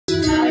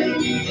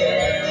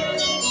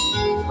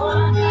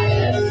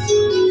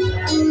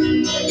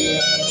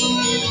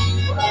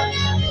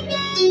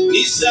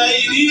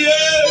Nisaidie,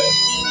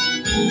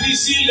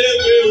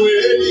 nisilemewe,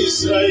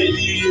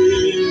 nisaidie.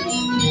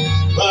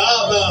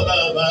 Baba,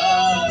 Baba.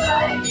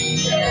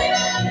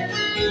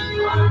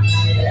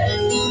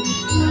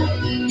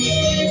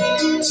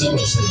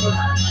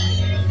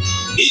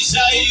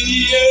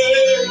 Nisaidie,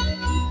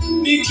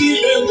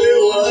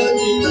 nikilemewa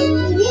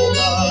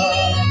nitakuomba.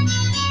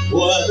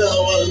 Bwana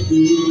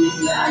wangu.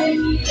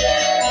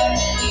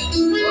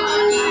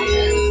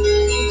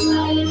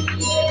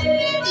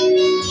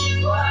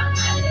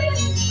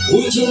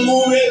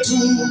 Utumu wetu,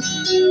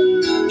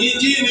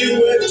 injili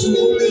wetu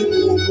ni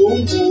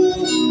Mungu.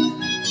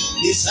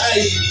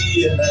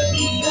 Nisaidie nani?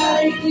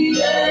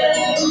 Nisaidie,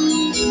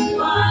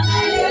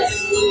 Bwana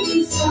Yesu,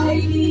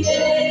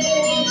 nisaidie,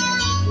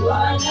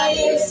 Bwana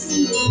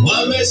Yesu.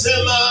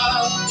 Wamesema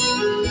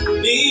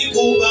ni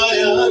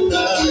kubaya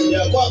ndani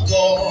ya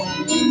kwako.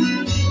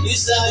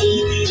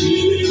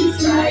 Nisaidie,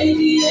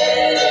 nisaidie,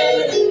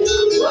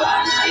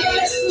 Bwana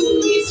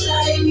Yesu,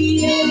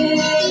 nisaidie,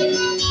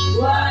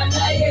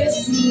 Bwana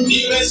Yesu.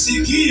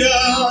 Nimesikia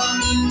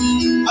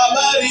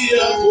habari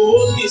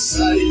yako,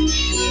 nisaidie.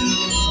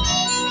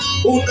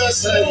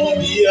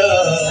 Unasaidia,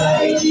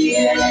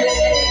 nisaidie,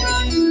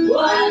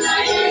 Bwana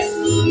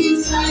Yesu,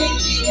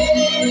 nisaidie,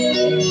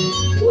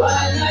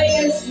 Bwana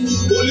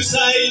Yesu.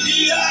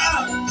 Ulisaidia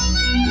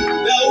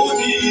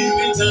Daudi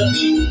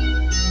vitani.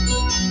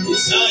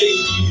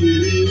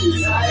 Nisaidie,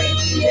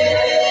 nisaidie,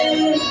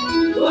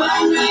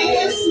 Bwana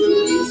Yesu,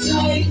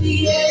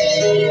 nisaidie,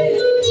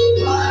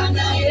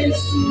 Bwana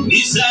Yesu.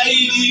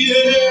 Nisaidie,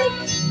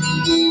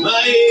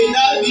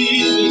 maenani,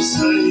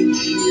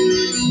 nisaidie.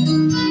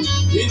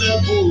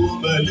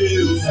 Ninakuomba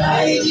leo.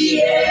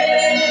 Nisaidie,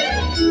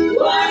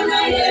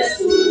 Bwana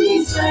Yesu,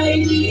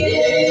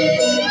 nisaidie,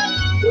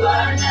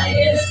 Bwana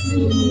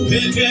Yesu.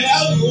 Peke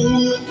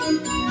yangu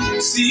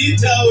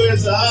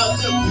sitaweza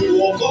hata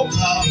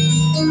kuokoka.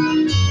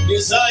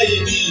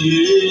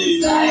 Nisaidie,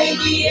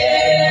 nisaidie,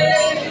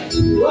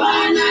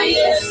 Bwana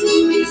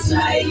Yesu,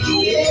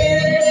 nisaidie,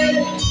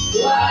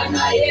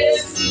 Bwana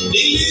Yesu.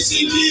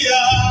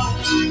 Nilisikia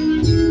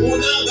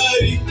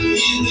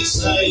unabariki,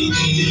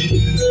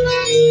 nisaidie.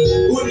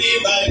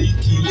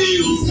 Unibariki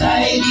leo.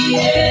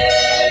 Nisaidie,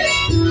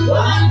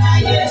 Bwana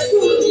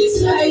Yesu,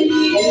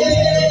 nisaidie,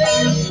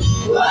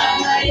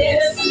 Bwana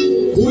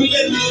Yesu.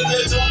 Kule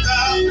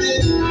nimetoka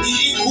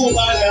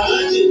nikubaya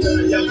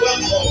ndani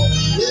kwako.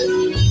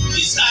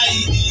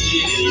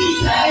 Nisaidie,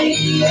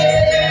 nisaidie,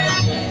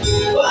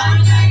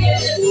 Bwana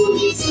Yesu,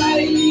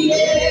 nisaidie,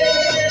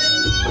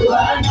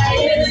 Bwana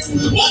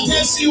Yesu.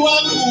 Watesi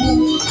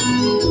wangu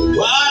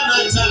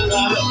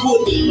wanataka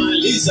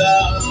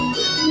kunimaliza.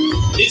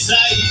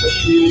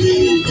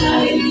 Nisaidie,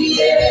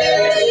 nisaidie,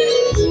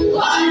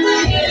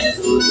 Bwana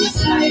Yesu,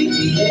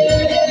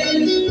 nisaidie,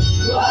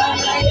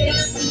 Bwana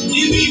Yesu.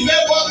 Nivive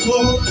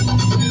kwako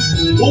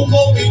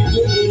uko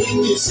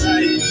mbinguni,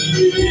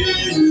 nisaidie.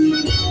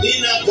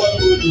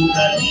 Ninakuabudu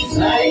na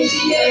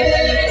nisaidie,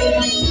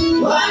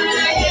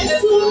 Bwana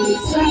Yesu,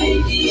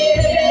 nisaidie,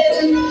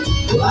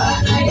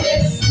 Bwana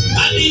Yesu.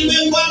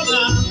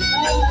 Nimekwama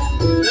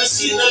na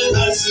sina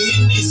kazi,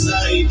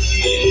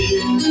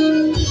 nisaidie.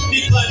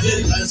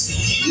 Nipate kazi.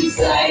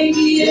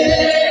 Nisaidie,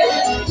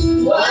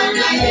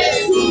 Bwana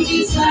Yesu,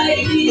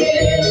 nisaidie,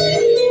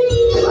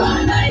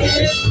 Bwana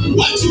Yesu.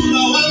 Wachumba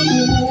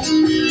wangu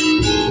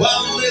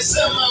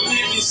wamesema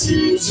mimi si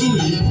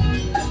mzuri.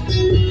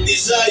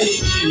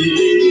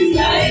 Nisaidie,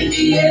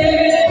 nisaidie,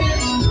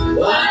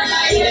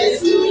 Bwana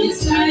Yesu,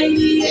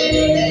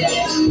 nisaidie,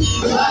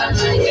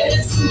 Bwana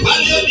Yesu.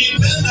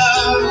 Walionipenda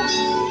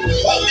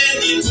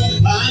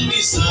wamenitupa,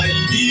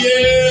 nisaidie.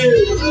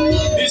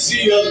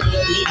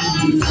 Nisiangamie.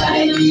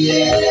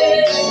 Nisaidie,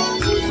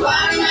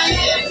 Bwana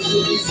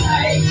Yesu,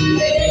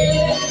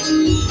 nisaidie,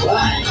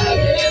 Bwana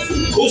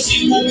Yesu.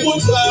 Usiku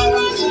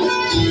kutwa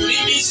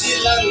mimi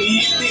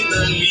silali,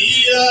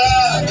 ninalia.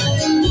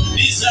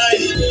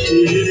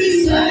 Nisaidie,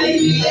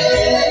 nisaidie,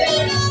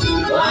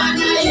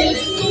 Bwana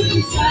Yesu,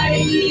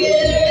 nisaidie,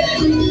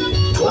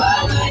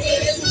 Bwana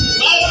Yesu.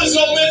 Mawazo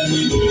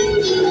mengi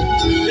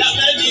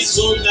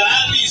yamenisonga,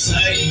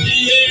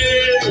 nisaidie.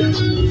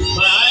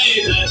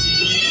 Maenani,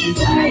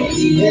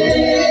 nisaidie,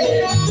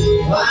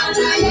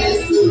 Bwana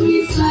Yesu,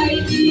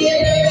 nisaidie,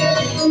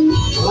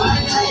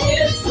 Bwana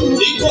Yesu.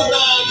 Niko na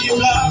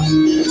hakika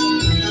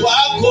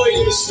wako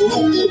Yesu,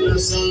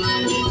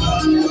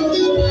 unasaidia.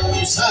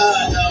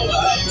 Msaada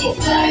wako.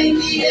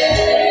 Nisaidie,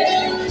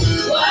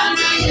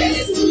 Bwana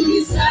Yesu,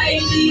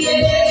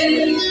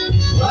 nisaidie,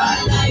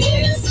 Bwana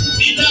Yesu.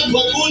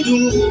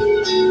 Ninakuabudu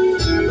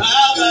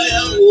Baba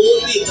yangu,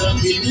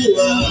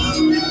 ninakuinua.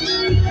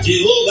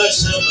 Jehova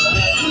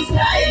Shama.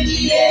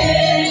 Nisaidie,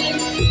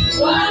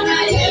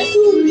 Bwana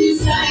Yesu,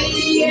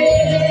 nisaidie,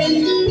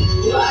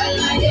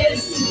 Bwana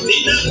Yesu.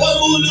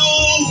 Ninakuabudu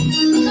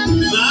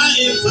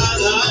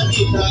Maifadha,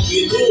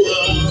 ninakuinua.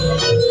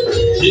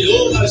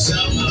 Jehova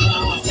Shama.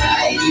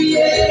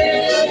 Nisaidie,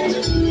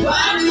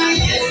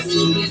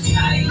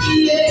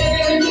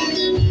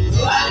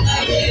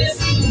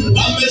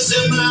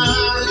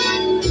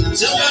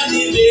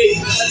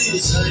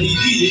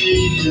 nisaidie,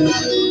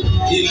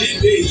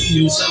 nilipe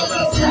hiyo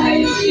sadaka.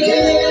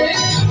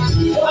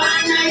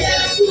 Bwana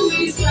Yesu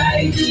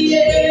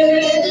nisaidie,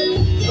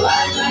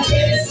 Bwana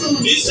Yesu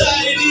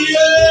nisaidie,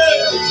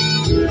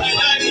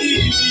 Bwana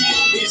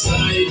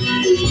nisaidie,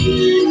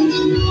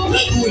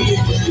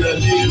 nakulilia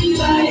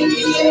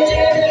nisaidie,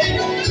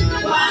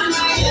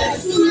 Bwana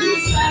Yesu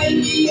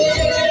nisaidie,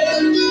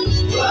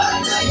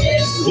 Bwana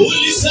Yesu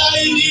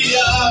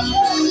ulisaidia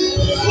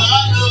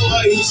wana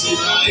wa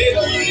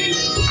Israeli,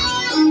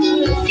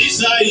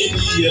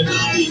 nisaidie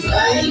nami.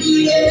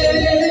 nisaidie,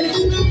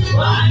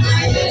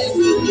 Bwana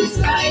Yesu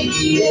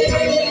nisaidie,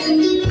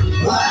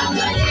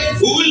 Bwana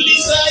Yesu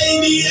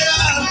ulisaidia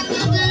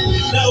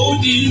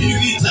Daudi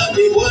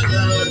vitani,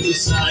 Bwana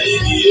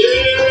nisaidie,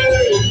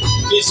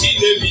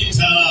 nisinde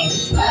vita.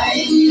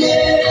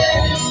 nisaidie,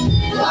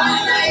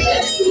 Bwana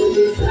Yesu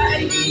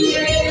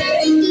nisaidie,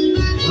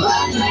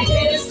 Bwana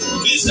Yesu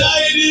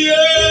Nisaidie,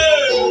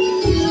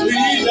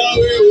 bila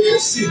wewe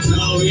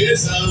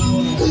sitaweza.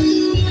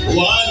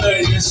 Bwana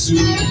Yesu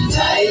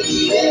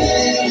nisaidie,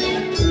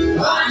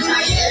 Bwana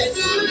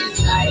Yesu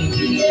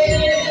nisaidie,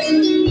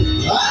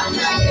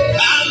 Bwana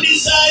Yesu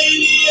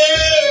anisaidie,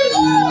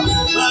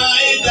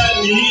 maida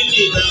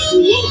nini na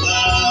kuomba.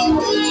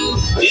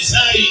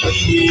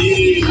 Nisaidie,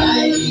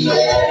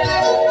 nisaidie,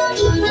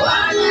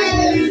 Bwana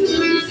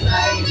Yesu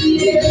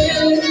nisaidie,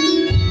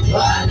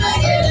 Bwana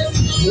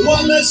Yesu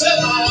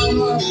wamesema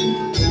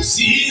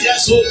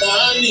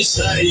sijasoma,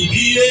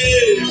 nisaidie,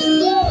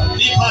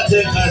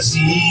 nipate kazi.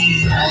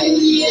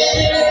 nisaidie,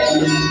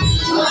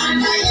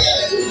 Bwana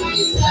Yesu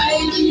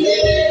nisaidie,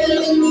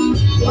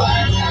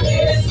 Bwana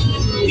Yesu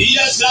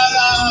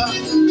Biashara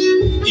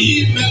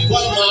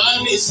imekwama,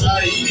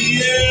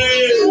 nisaidie,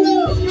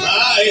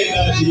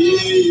 maidadi.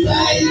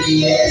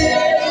 nisaidie,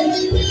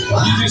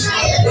 Bwana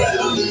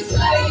Yesu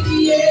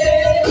nisaidie,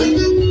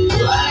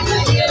 Bwana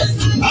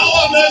Yesu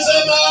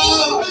Hawamesema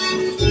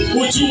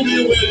uchumi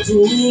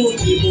wetu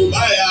ni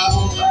mbaya,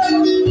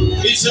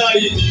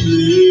 nisaidie.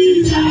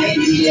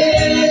 nisaidie,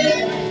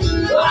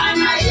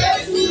 Bwana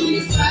Yesu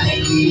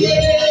nisaidie,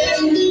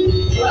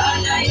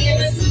 Bwana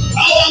Yesu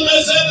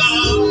Hawamesema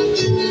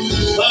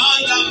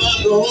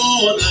maandamano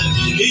na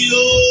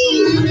kilio,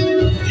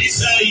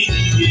 nisaidie.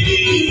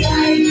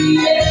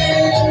 nisaidie,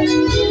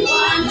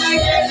 Bwana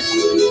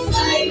Yesu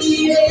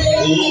nisaidie,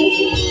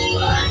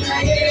 Bwana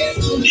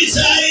Yesu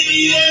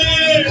Nisaidie,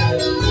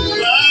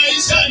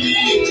 maisha ni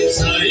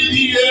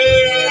nisaidie,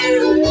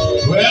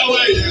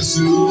 wewe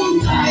Yesu.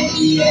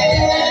 nisaidie,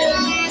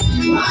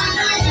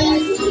 Bwana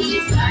Yesu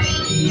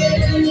nisaidie,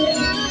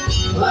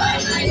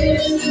 Bwana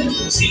Yesu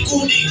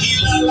Siku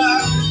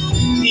nikilala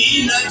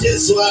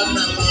ninateswa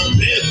na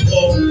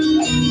mapepo,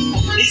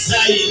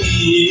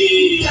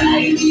 nisaidie.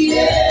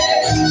 nisaidie,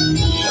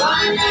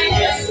 Bwana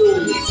Yesu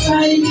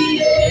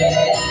nisaidie,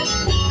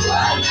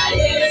 Bwana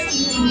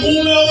Yesu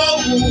Mume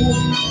wangu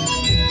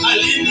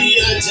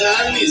aliniacha,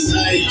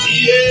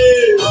 nisaidie,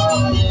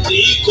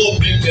 niko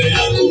peke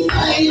yangu.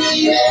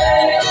 nisaidie,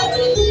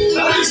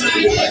 Bwana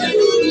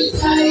Yesu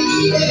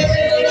nisaidie,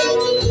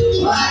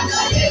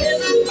 Bwana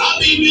Yesu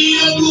Habibi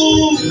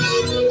yangu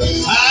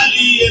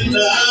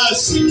alienda,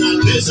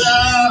 sina pesa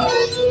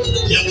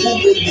ya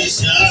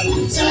kumulisha,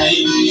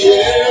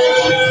 nisaidie.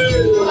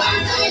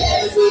 Bwana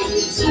Yesu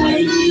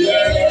nisaidie,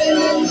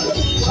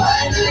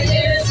 Bwana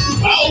Yesu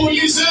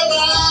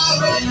Ulisema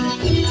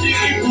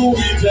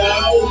nikuita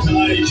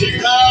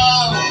utaitika,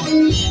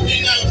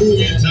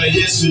 ninakuita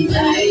Yesu.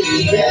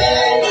 nisaidie,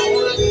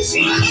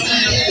 Bwana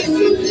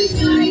Yesu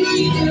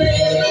nisaidie,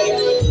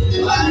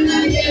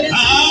 Bwana Yesu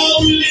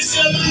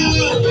Ulisema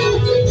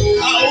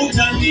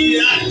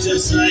hautaniacha,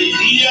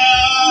 saidia,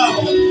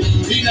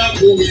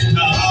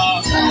 ninakuita.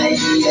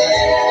 nisaidie,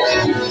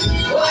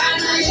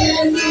 Bwana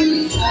Yesu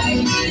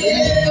nisaidie,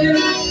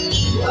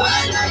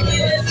 Bwana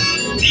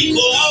Yesu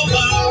Niko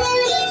hapa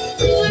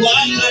kwa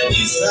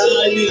kanisa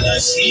la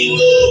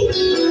Shilo,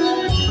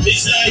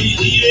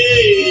 nisaidie.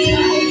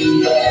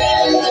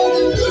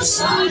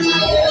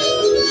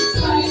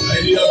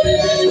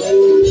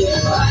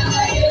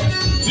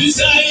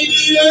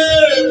 Nisaidie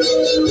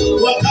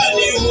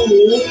wakati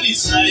huu,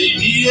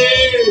 nisaidie,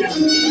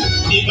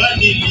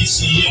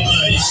 nibadilishie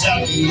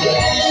maisha.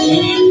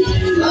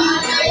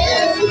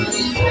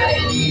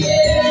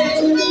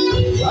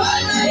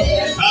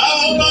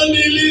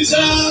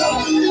 Badilisha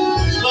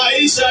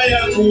maisha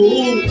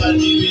yangu,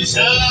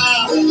 badilisha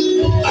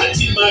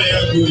hatima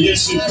yangu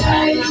Yesu.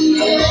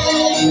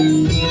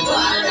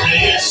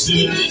 Yesu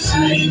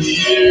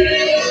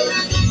nisaidie.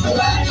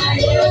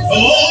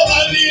 Oh,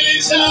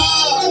 badilisha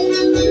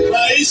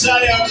maisha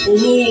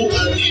yangu,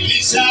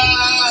 badilisha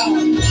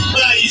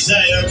maisha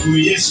yangu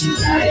Yesu.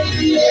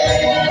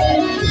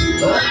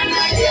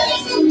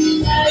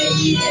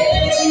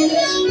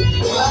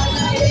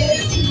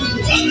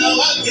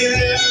 Wanawake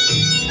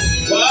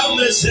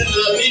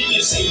wamesema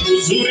mimi si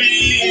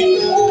mzuri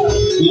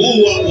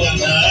kuwa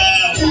Bwana.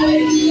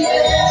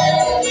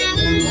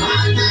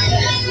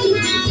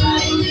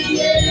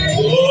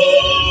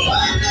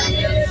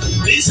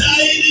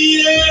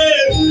 Nisaidie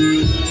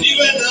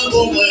niwe na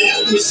ngoma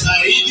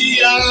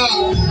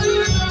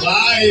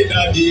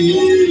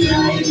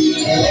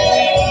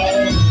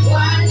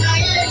Bwana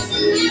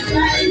Yesu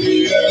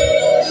nisaidie.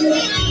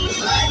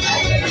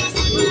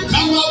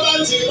 Kama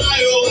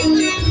Bartimayo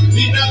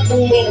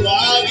ninakuomba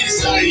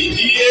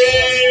nisaidie,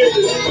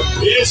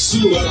 Yesu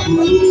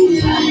wangu.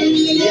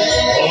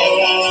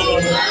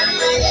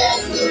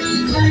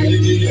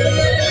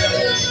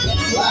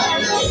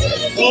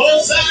 Oh,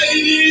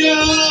 saidia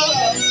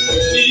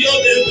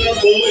nione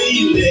mambo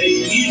ile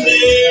ingine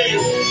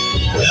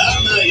ya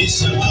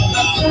maisha. Oh,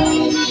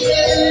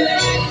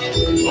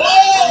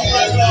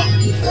 Bwana,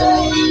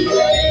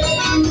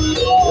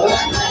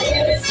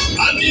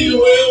 ni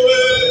wewe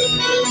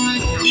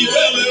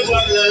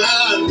Bwana,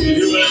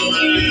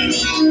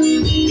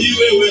 ni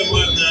wewe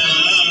Bwana.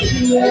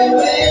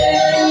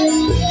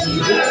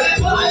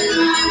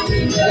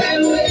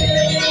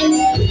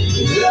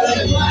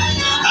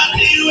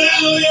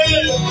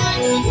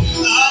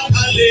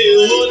 Hapa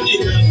leo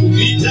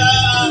ninakuita,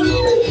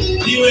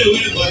 ni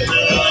wewe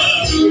Bwana.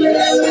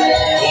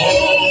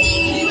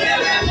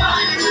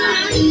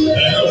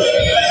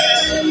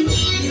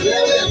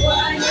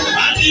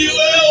 Ni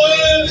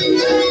wewe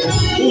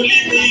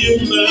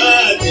uliniumba,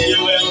 ni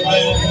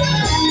wewe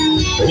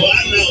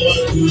Bwana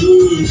wangu.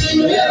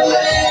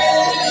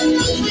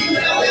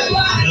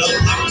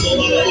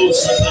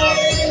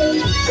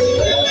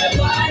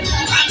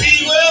 Ni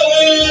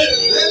wewe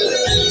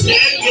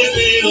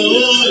tegemeo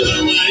la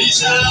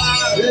maisha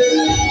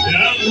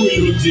yangu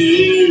yote,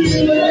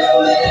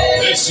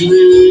 Yesu.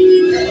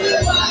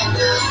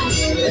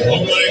 Oh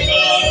my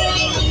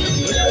God,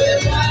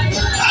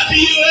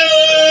 ni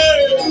wewe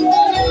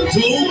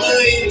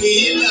tumaini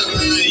la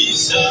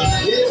maisha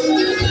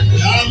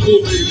yangu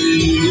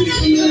mimi.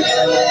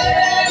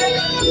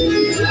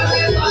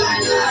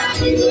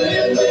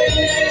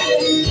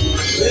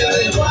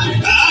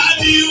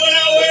 Ni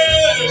wewe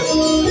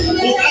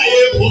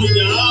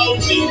unayeponya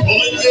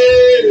uniponye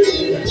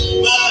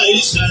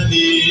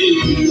maishani.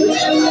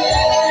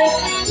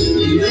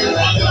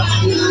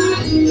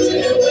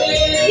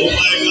 Oh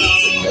my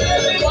God,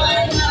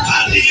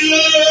 ni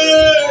wewe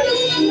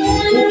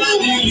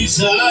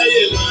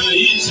unabadilishaye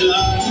maisha,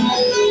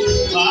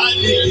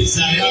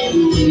 badilisha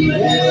yangu.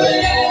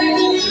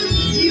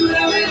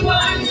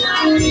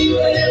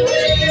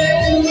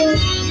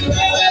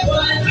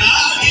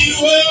 Ni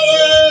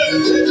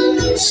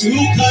wewe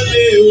shuka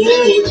leo,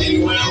 ni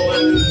wewe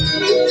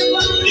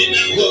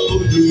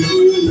ninakuabudu.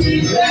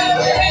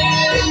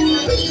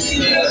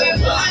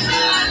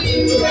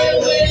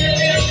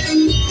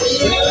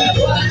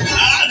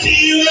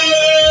 Ni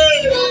wewe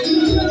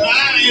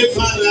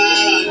maefala,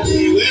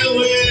 ni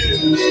wewe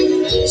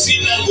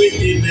sina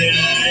mwingine.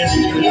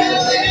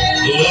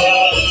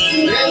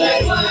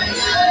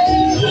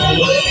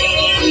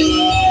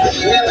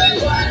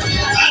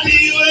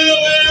 Ni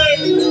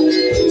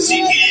wewe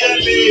sikia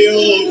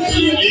leo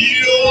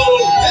kilio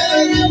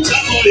cha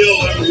moyo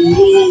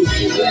wangu.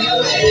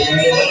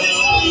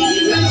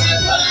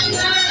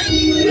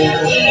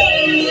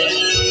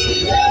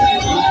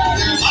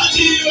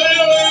 Ni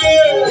wewe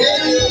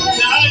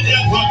naja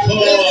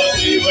kwako,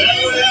 ni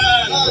wewe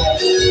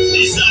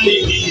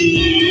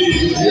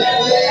nisaidie.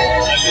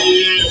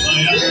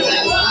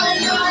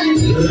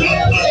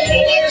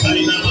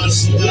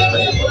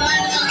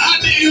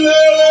 Ni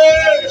wewe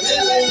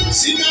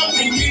sina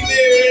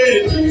mwingine,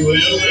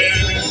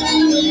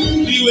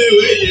 ni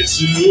wewe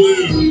Yesu.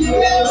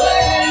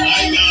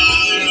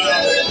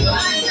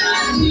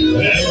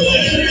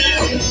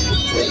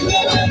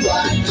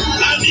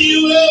 Ni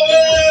wewe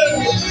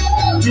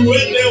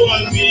tuende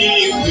wapi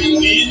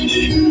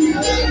kwingine,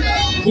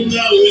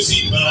 kuna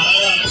uzima,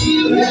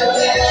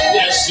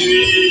 Yesu.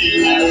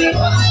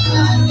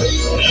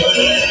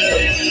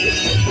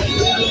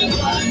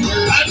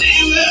 Ni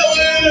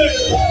wewe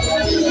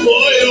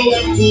moyo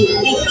wangu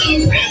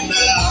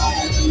unapenda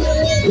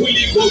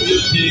kuliko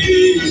vyote.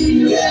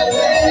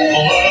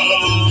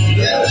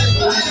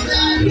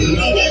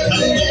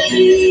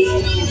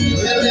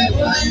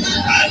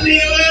 Ni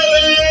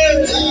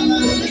wewe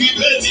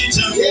kipenzi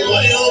cha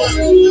moyo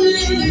wangu,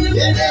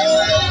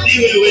 ni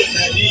wewe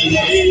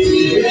nadie.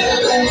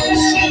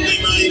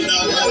 Sema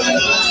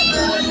inabada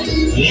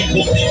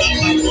niko bila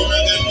kamona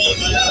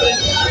gamima.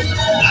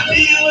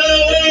 Ni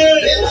wewe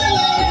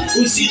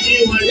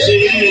usiniwache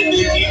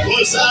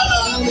nikikosa,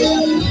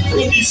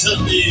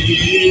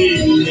 unisamehe.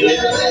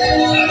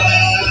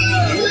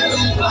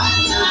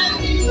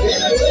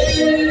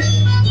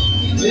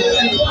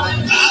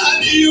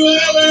 Ni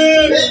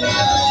wewe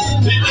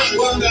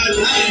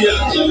ninakuangalia,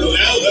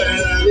 wewe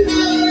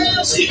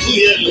siku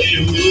ya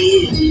leo.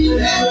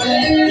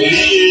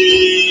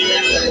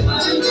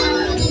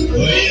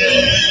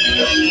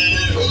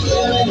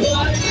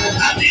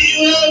 Ni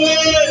wewe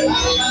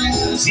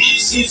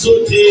sisi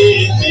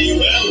zote, ni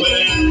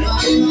wewe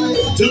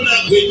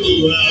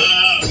tunakuinua.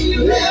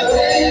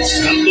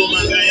 Shambo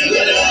magaya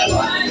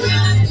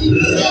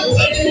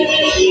rapato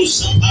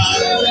babusapa.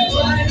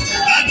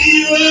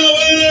 Ni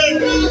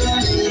wewe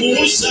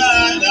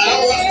msaada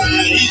wa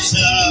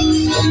maisha,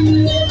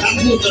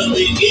 hakuna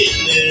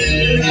mwingine.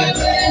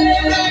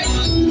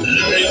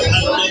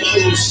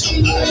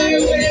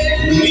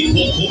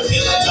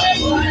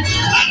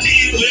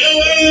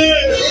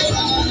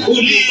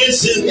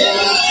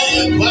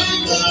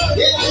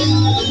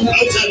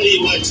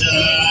 kuniacha.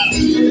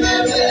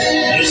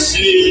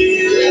 Yesu,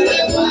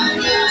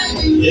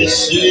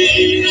 Yesu,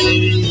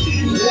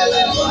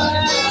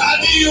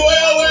 hadi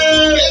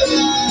wewe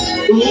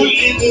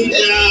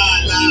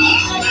ulikujana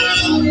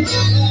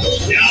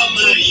ya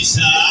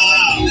maisha.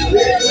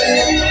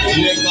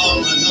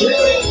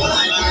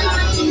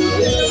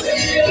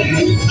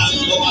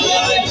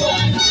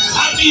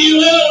 Hadi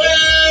wewe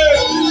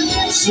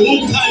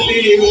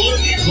sukali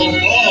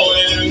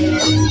unikomboe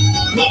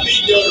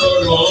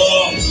mabidororo.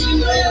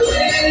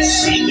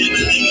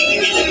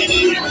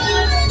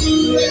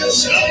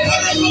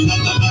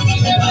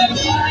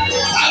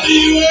 Hadi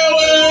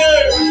wewe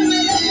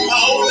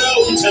hauna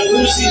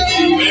uchaguzi,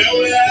 ni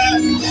wewe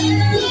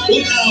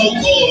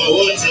unaokoa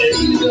wote.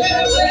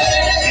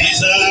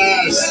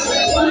 Jesus,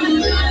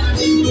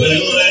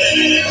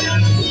 wewe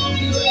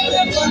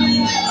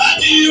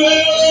hadi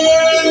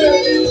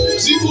wewe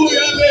siku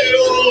ya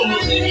leo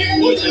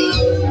nimekuja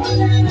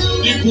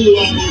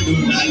nikuabudu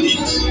nani.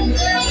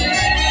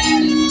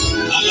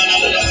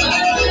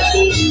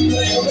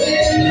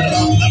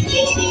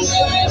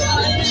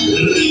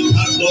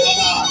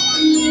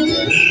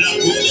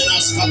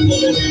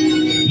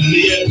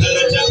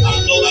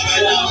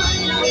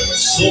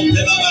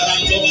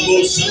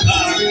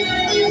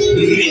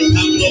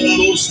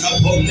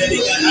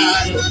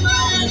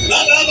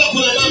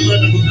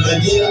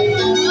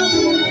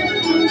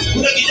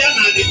 Kuna kijana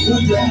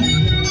alikuja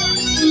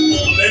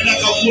ameenda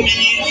kampuni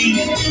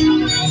nyingi,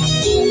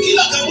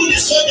 kila kampuni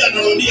soja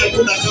anarudia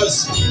kuna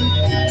kazi,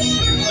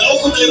 na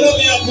huku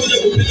Nairobi akuja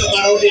kupiga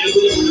maraundi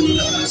alikuja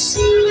kutafuta kazi.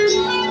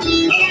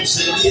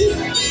 Anamsaidia.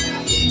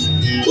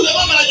 Kuna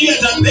mama anajua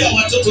atapea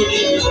watoto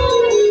nini,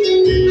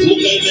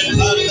 unga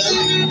imepanda,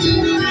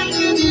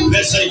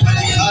 pesa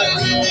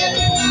ipatikane.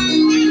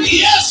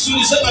 Yesu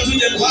alisema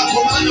tuje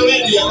kwako maana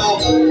wewe ndiye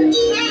baba.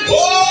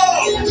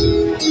 Oh!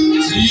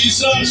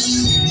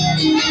 Jesus!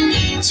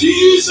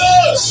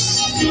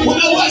 Jesus!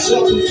 Kuna wazo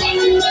wa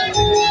kufanya.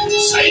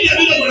 Zaidi ya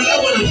vile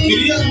mwanadamu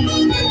anafikiria,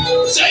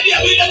 zaidi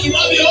ya vile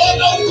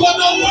tunavyoona uko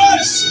na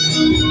uwezo.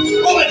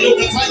 Wewe ndio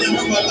unafanya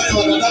mambo ambayo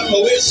wanadamu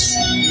hawezi.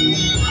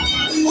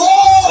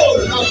 Oh!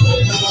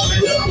 Nakona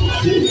mabaya.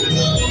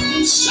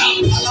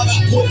 Shamba la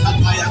kota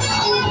paya.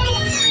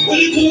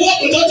 Walikuwa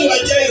mtoto wa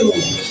Jairo.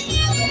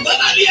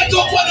 Baba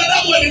aliyetoka na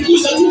damu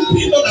aligusa tu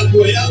pindo na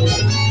nguo yake.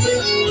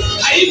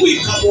 Aibu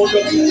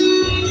ikamuondoka.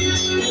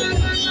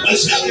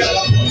 Basi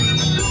akapona.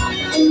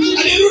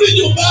 Alirudi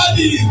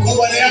nyumbani kwa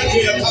bwana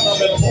yake kama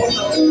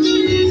amepona.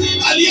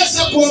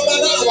 Alianza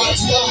kuambana na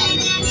watu wao.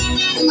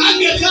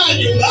 Angekaa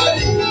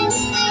nyumbani.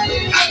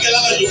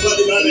 Angelala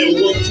nyumbani baada ya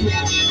ugonjwa.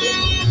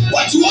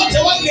 Watu wote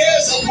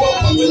wangeweza kuwa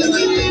pamoja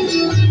naye.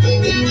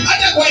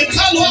 Hata kwa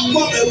hekalu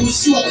hakuwa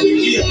ameruhusiwa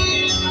kuingia.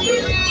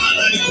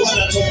 Maana alikuwa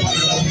anatoka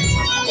na damu.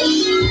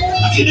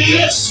 Lakini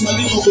Yesu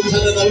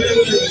alipokutana na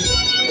wewe,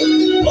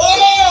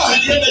 oh,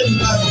 alienda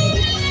nyumbani.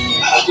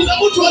 Kuna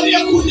mtu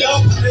aliyekuja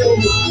hapa leo.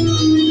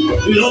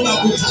 Naomba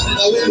kukutana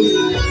na wewe.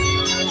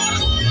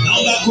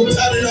 Naomba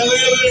kukutana na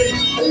wewe.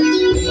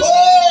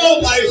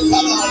 Oh, my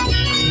Father.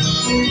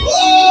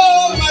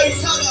 Oh, my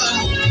Father.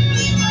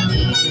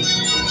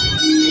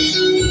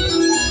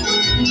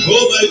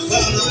 Oh, my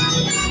Father.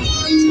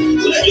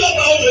 Unajua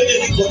maono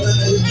yenye niko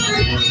nayo.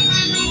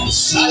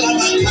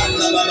 Salama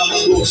kanda baba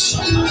mabosa.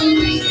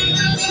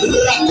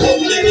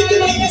 Rakonde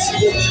nigedisi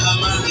kome la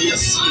mani ya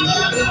sina.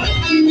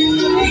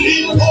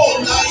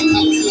 Liponda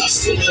ikamila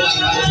sumela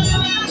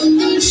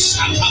kata.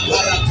 Shaka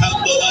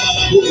barakando baba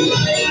mabosa.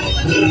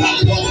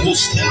 Rakwa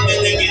kustende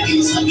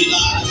nigedisa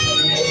bila.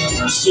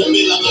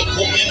 Sumela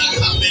makome na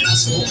kame na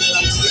sumela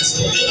tia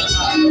sumela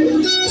ta.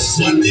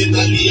 Swande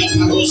balia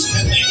paroske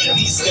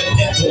nigedisi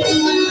kepeto.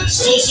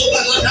 Soso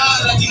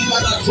baladara di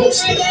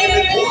baratoske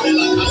nigedikome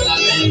la kama.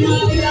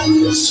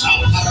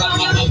 Shapara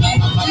baba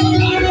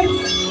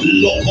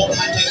loko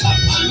kate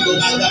kapando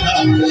bagaba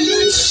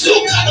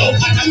suka do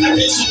kata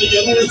hizo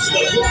mijororo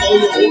zinafunga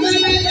huyo mtu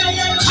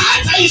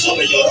kata hizo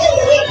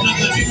mijororo na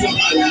katifu baba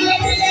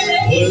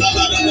ola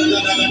baba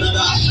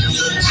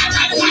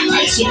kata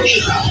hizo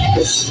mira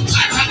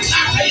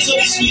kata hizo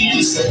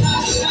miswilisi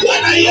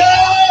Bwana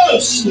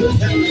Yesu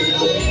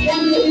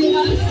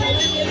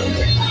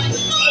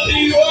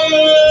adiwe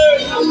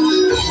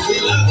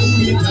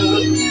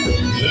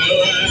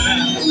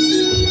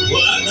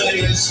Bwana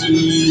Yesu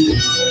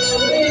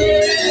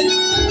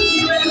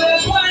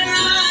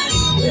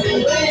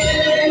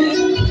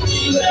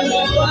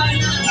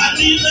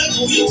Adina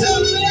kuita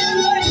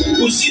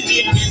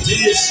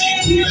usinipite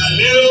siku ya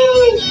leo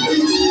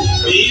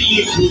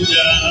ili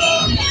kuja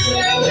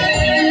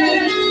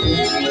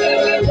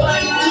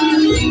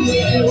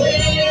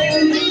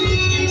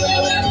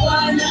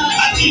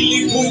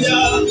ili kuja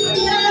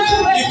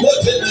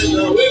nikote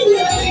na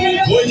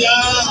wewe kuja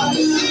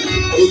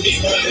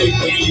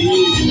unibariki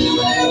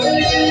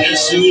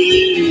Yesu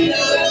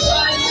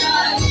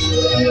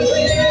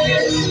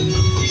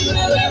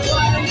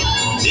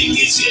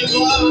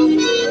nikisema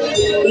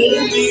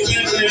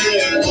unigeme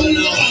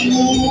Bwana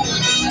wangu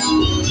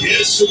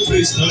Yesu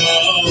Kristo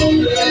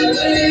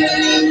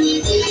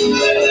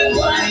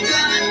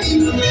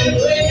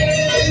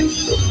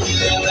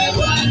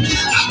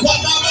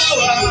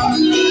Akwadabawa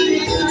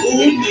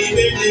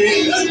unibebe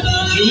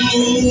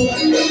you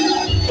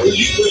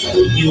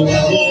ulikwekudiwa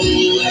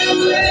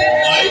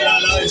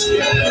ailala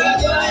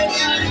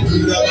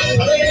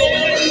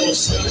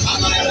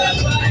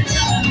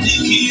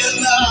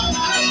ikienda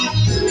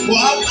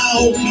bwana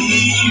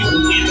obi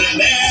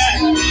unibebe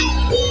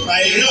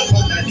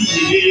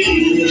ayopadadie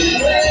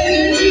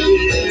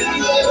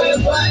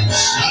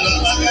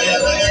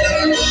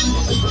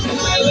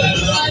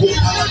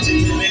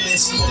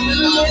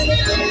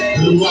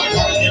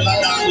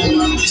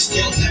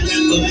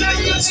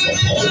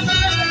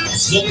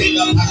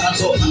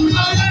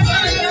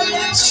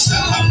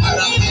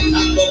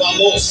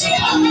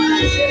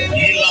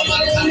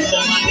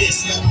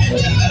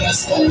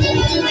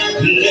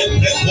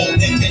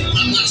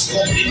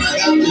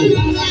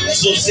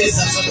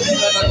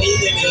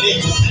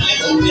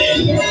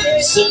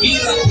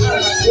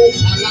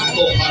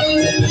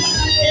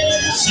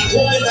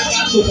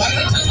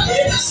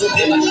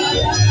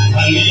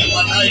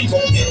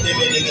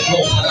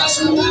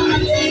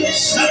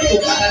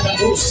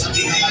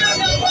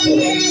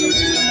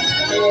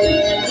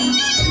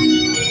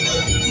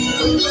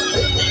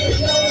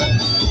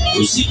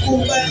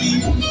usikubali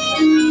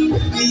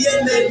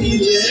niende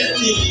vile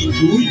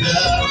nilikuja,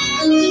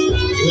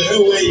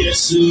 wewe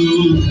Yesu,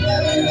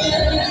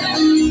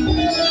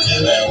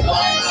 ewe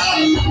Bwana.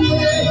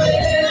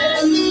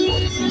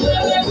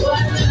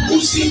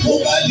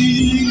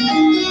 Usikubali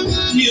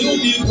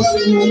nirudi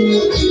kwangu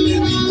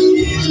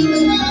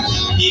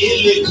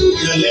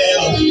nilikuja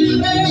leo,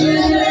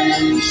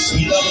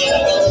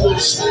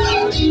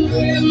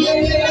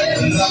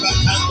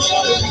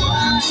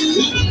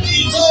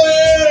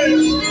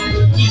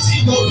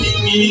 mizigo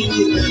mingi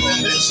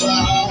nimebebeshwa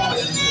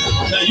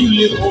na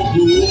yule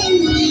Mungu.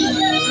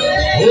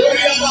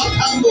 Oria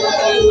makango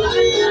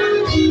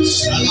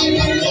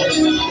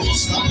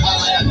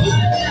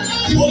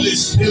Holy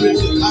Spirit,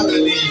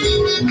 carry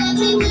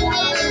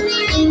me.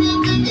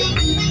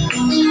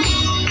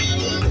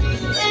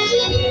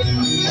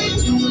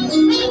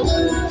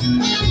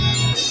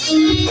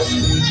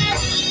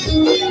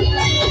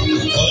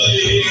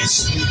 Holy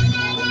Spirit,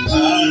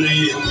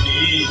 carry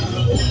me.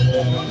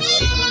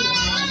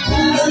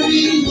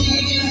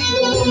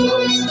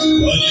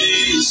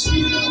 Holy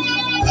Spirit,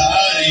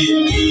 carry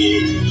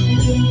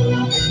me.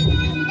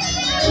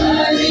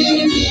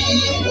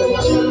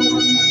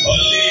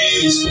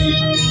 Holy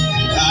Spirit,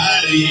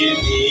 carry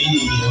me.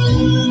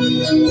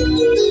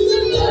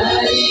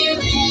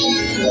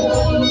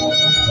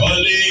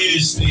 Holy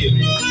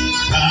Spirit,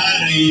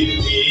 carry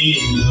me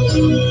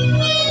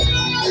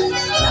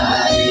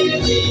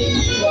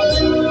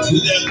to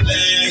the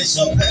place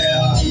of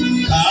prayer.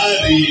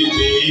 Carry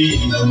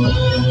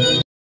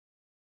me.